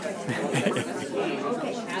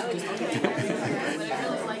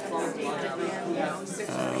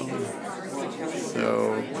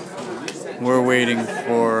 So we're waiting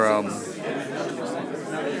for a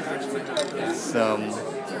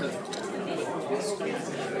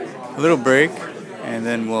little break, and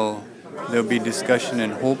then there'll be discussion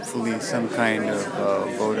and hopefully some kind of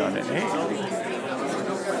vote on it.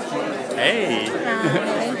 Hey.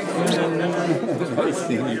 Nice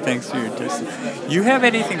seeing you. Thanks for your testimony. You have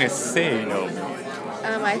anything to say, no?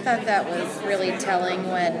 I thought that was really telling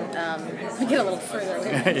when, we get a little further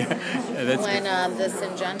away, when the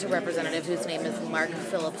Syngenta representative, whose name is Mark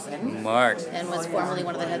Phillipson, and was formerly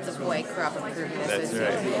one of the heads of Hawaii Crop Improvement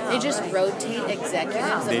Association. Right. They just rotate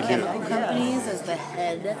executives of chemical companies as the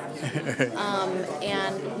head.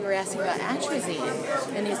 And we were asking about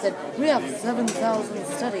atrazine, and he said, we have 7,000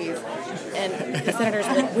 studies. And the senators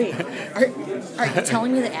were like, wait, are you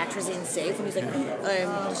telling me that atrazine's safe? And he's like,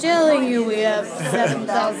 I'm telling you we have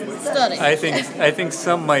 7,000 studies. I think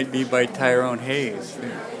some might be by Tyrone Hayes.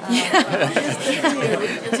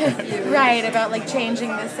 Right, about like changing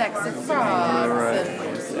the sex of frogs.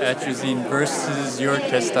 Right. Atrazine versus your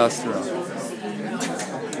testosterone.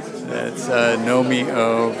 That's Nomi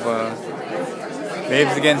of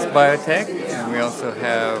Babes Against Biotech, and we also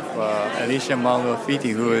have Alicia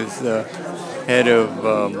Malafiti, who is head of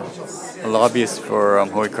a lobbyist for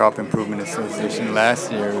Hawaii Crop Improvement Association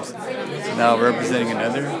last year, is now representing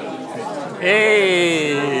another.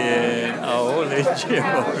 Hey,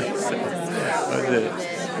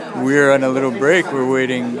 we're on a little break. We're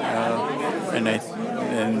waiting, and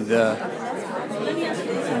the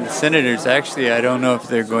senators, actually, I don't know if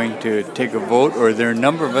they're going to take a vote, or there are a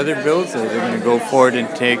number of other bills, or they're going to go forward and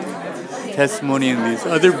take testimony in these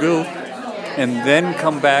other bills, and then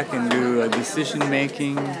come back and do a decision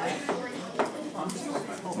making,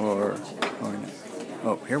 or not.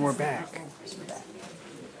 Oh, here we're back.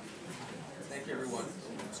 Thank you, everyone.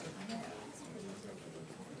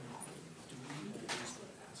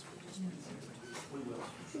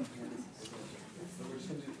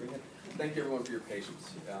 Thank you, everyone, for your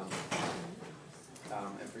patience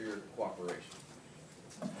and for your cooperation.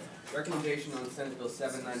 Recommendation on Senate Bill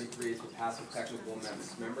 793 is to pass with technical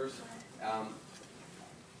amendments. Members,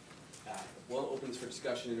 well, opens for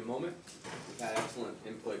discussion in a moment. We've had excellent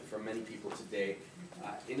input from many people today.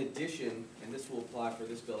 In addition, and this will apply for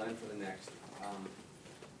this bill and for the next,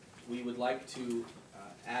 we would like to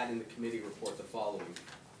add in the committee report the following.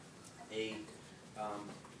 A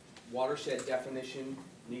watershed definition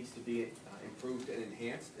needs to be improved and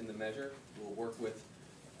enhanced in the measure. We'll work with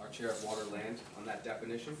our Chair of Water Land on that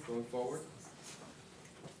definition going forward.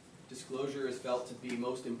 Disclosure is felt to be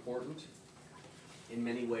most important in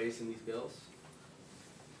many ways in these bills.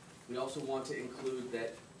 We also want to include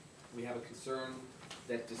that we have a concern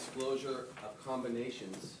that disclosure of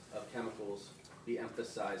combinations of chemicals be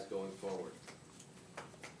emphasized going forward.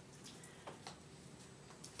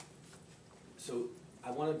 So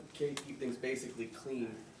I want to keep things basically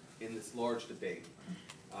clean in this large debate.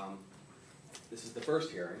 This is the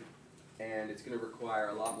first hearing, and it's going to require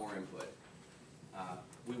a lot more input.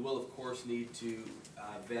 We will, of course, need to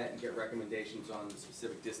vet and get recommendations on the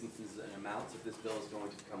specific distances and amounts if this bill is going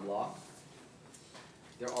to become law.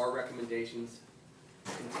 There are recommendations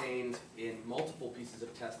contained in multiple pieces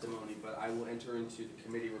of testimony, but I will enter into the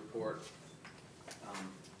committee report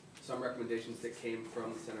some recommendations that came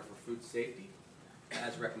from the Center for Food Safety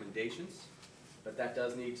as recommendations, but that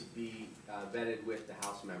does need to be vetted with the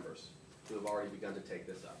House members who have already begun to take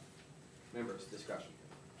this up. Members, discussion.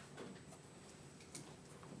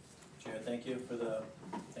 Chair, thank you for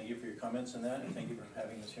your comments on that, and thank you for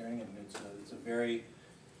having this hearing. And it's a very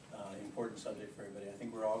important subject for everybody. I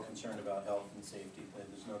think we're all concerned about health and safety.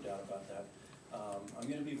 There's no doubt about that. I'm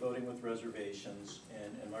going to be voting with reservations,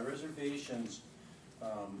 and my reservations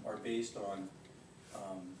are based on,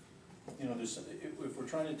 if we're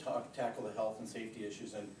trying to tackle the health and safety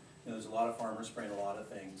issues, and there's a lot of farmers spraying a lot of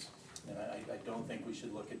things, and I don't think we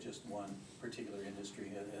should look at just one particular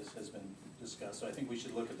industry as has been discussed. So I think we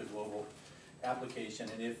should look at the global application,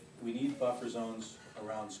 and if we need buffer zones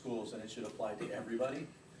around schools, then it should apply to everybody.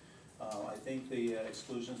 I think the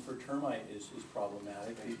exclusions for termite is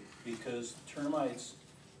problematic because termites,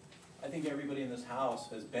 I think everybody in this house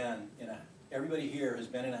has been everybody here has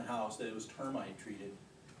been in a house that was termite treated,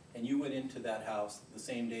 and you went into that house the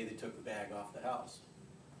same day they took the bag off the house.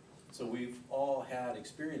 So we've all had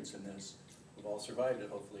experience in this. We've all survived it,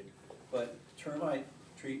 hopefully. But termite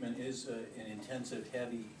treatment is an intensive,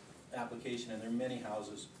 heavy application, and there are many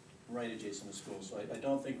houses right adjacent to schools. So I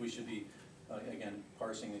don't think we should be, again,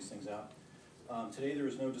 parsing these things out. Today there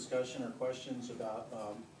was no discussion or questions about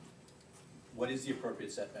what is the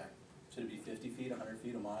appropriate setback. Should it be 50 feet, 100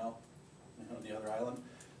 feet, a mile, the other island?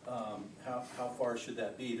 How far should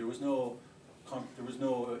that be? There was no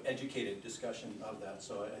educated discussion of that,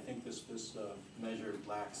 so I think this measure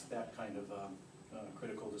lacks that kind of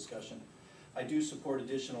critical discussion. I do support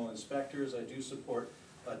additional inspectors. I do support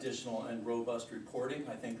additional and robust reporting.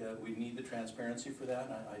 I think that we need the transparency for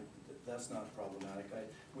that. That's not problematic.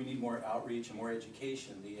 We need more outreach and more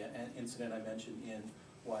education. The incident I mentioned in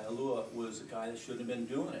Waialua was a guy that shouldn't have been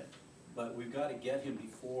doing it, but we've got to get him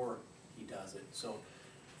before he does it. So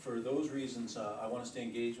for those reasons, I want to stay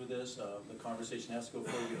engaged with this. The conversation has to go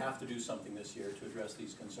forward. We have to do something this year to address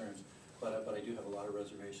these concerns, but I do have a lot of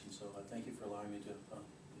reservations, so thank you for allowing me to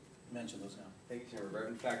mention those now. Thank you, Senator Rivera.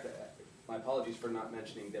 In fact, my apologies for not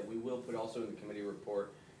mentioning that we will put also in the committee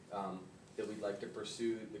report that we'd like to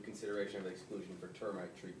pursue the consideration of exclusion for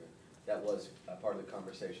termite treatment. That was part of the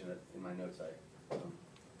conversation that in my notes I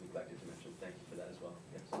neglected to mention. Thank you for that as well.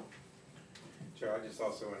 Yes. Chair, I just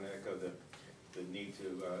also want to echo the need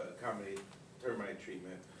to accommodate termite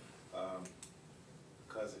treatment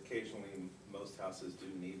because occasionally most houses do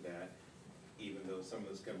need that, even though some of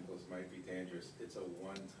those chemicals might be dangerous. It's a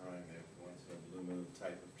one-time, once in a blue moon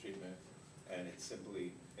type of treatment, and it's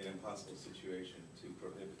simply an impossible situation to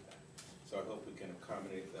prohibit that. So I hope we can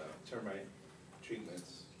accommodate the termite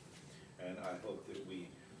treatments, and I hope that we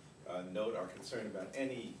note our concern about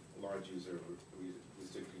any large user of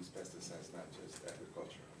restricted use pesticides, not just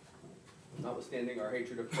agriculture. Notwithstanding our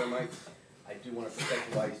hatred of termites, I do want to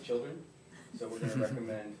protect Hawaii's children, so we're going to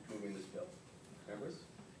recommend moving this bill. Members,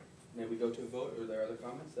 may we go to a vote, or are there other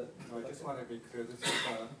comments that? No, I just want to be clear, this is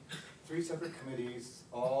 3 separate committees,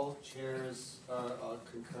 all chairs are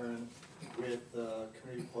concurrent with the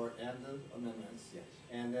committee report and the amendments. Yes.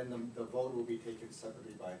 And then the vote will be taken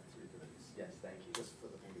separately by 3 committees. Yes, thank you. Just for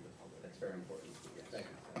maybe the public. That's very important. Yes. Thank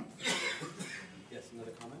you. Yes,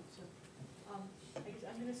 another comment? I guess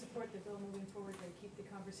I'm going to support the bill moving forward to keep the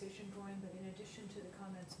conversation going, but in addition to the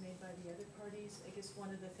comments made by the other parties, I guess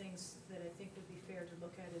one of the things that I think would be fair to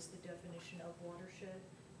look at is the definition of watershed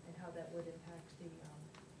and how that would impact the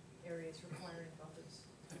areas requiring buffers.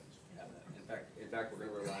 In fact, we're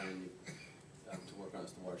going to rely on you to work on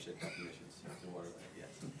the watershed definitions. The waterway,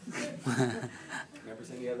 yes.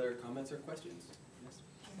 Members, any other comments or questions? Yes.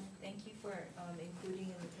 Thank you for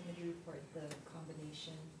including in the committee report the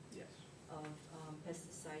combination of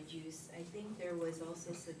pesticide use. I think there was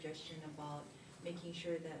also a suggestion about making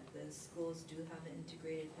sure that the schools do have an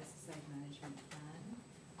integrated pesticide management plan,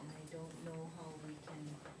 and I don't know how we can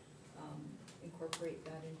incorporate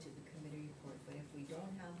that into the committee report, but if we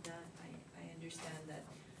don't have that, I understand that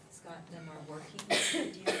Scott and them are working with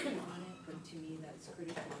the DOE on it, but to me that's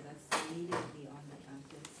critical. That's immediately on the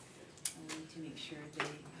campus. We need to make sure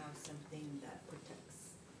they have something that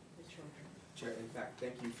protects the children. Chair, in fact,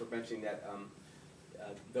 thank you for mentioning that.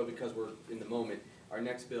 Though because we're in the moment, our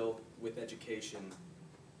next bill with education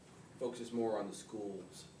focuses more on the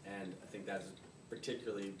schools, and I think that's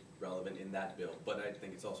particularly relevant in that bill, but I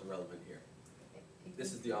think it's also relevant here.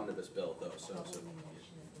 This is the omnibus bill, though, so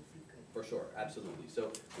for sure, absolutely.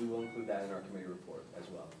 So we will include that in our committee report as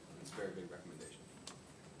well. It's a very good recommendation.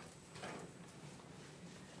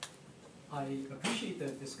 I appreciate the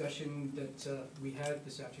discussion that we had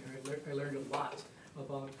this afternoon. I learned a lot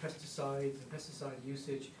about pesticides and pesticide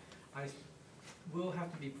usage. I will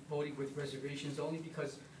have to be voting with reservations only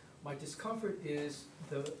because my discomfort is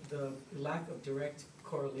the lack of direct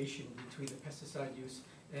correlation between the pesticide use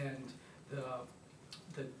and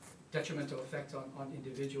the detrimental effect on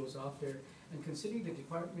individuals out there. And considering the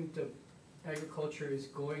Department of Agriculture is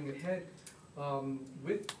going ahead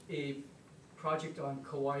with a project on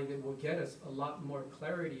Kauai that will get us a lot more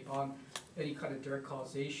clarity on any kind of direct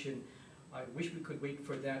causation, I wish we could wait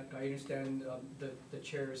for that. I understand the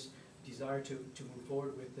chair's desire to move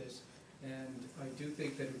forward with this. And I do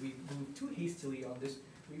think that if we move too hastily on this,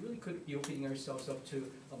 we really could be opening ourselves up to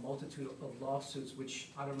a multitude of lawsuits, which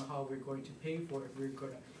I don't know how we're going to pay for if we're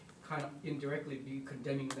going to kind of indirectly be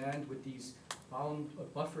condemning land with these bound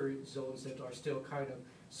buffer zones that are still kind of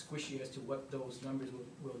squishy as to what those numbers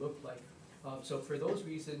will look like. So for those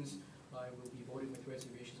reasons, I will be voting with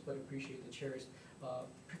reservations, but appreciate the chair's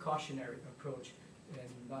precautionary approach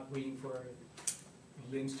and not waiting for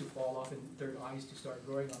limbs to fall off and third eyes to start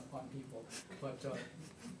growing on people. But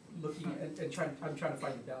looking and I'm trying to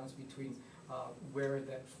find the balance between where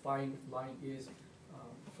that fine line is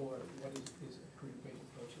for what is a prudent way to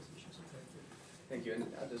approach this issue. So Thank you, and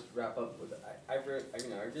I'll just wrap up with, I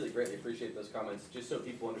really greatly appreciate those comments, just so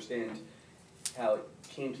people understand how it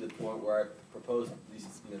came to the point where I proposed these,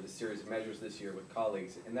 this series of measures this year with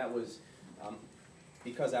colleagues, and that was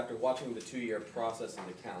because after watching the 2-year process in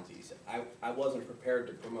the counties, I wasn't prepared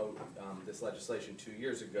to promote this legislation 2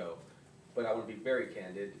 years ago, but I want to be very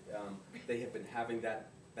candid. They have been having that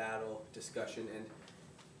battle, discussion, and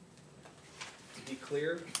to be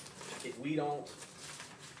clear, if we don't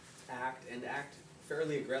act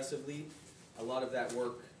fairly aggressively, a lot of that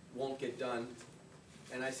work won't get done.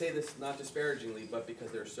 And I say this not disparagingly, but because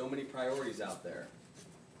there are so many priorities out there,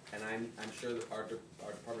 and I'm sure that our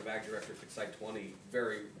Department of Ag director could cite 20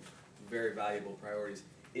 very, very valuable priorities,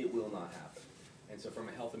 it will not happen. And so from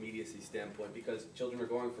a health immediacy standpoint, because children are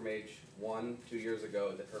going from age 1, 2 years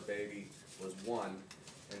ago, that her baby was 1,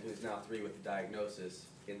 and who's now 3 with the diagnosis,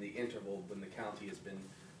 in the interval when the county has been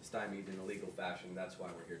stymied in a legal fashion, that's why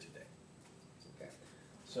we're here today. Okay.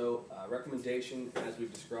 So recommendation, as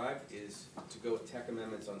we've described, is to go with tech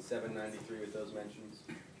amendments on 793 with those mentions,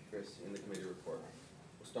 Chris, in the committee report.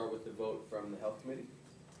 We'll start with the vote from the Health Committee,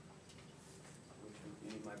 which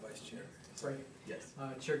would be my vice chair. Right. Yes.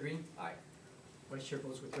 Chair Green? Aye. Vice Chair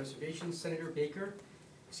votes with reservations. Senator Baker?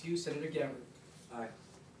 Excuse. Senator Gabbard? Aye.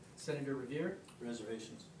 Senator Revere?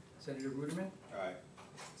 Reservations. Senator Ruderman? Aye.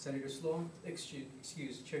 Senator Sloan?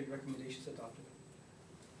 Excuse. Chair, your recommendation is adopted.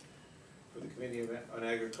 For the Committee on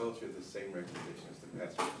Agriculture, the same recommendation as the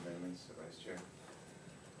past amendments, Vice Chair.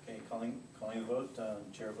 Okay, calling the vote.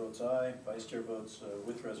 Chair votes aye. Vice Chair votes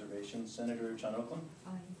with reservations. Senator John Oakland?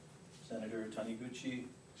 Aye. Senator Taniguchi,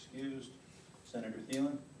 excused. Senator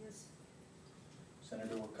Thielen? Yes.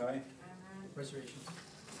 Senator Wakai? Reservations.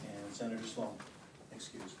 And Senator Sloan,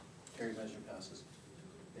 excused. Carried, measure passes.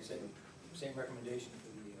 Same recommendation for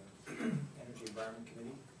the Energy Environment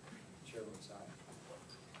Committee. Chair votes aye.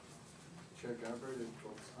 Chair Gabbard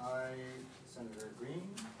votes aye. Senator Green?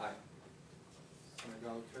 Aye. Senator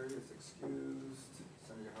Galliard is excused.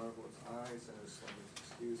 Senator Howard votes aye. Senator Sloan is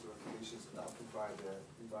excused. The recommendation is adopted by the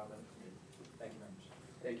Environment Committee. Thank you, members.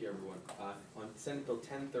 Thank you, everyone. On Senate Bill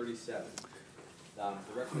 1037,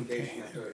 the recommendation after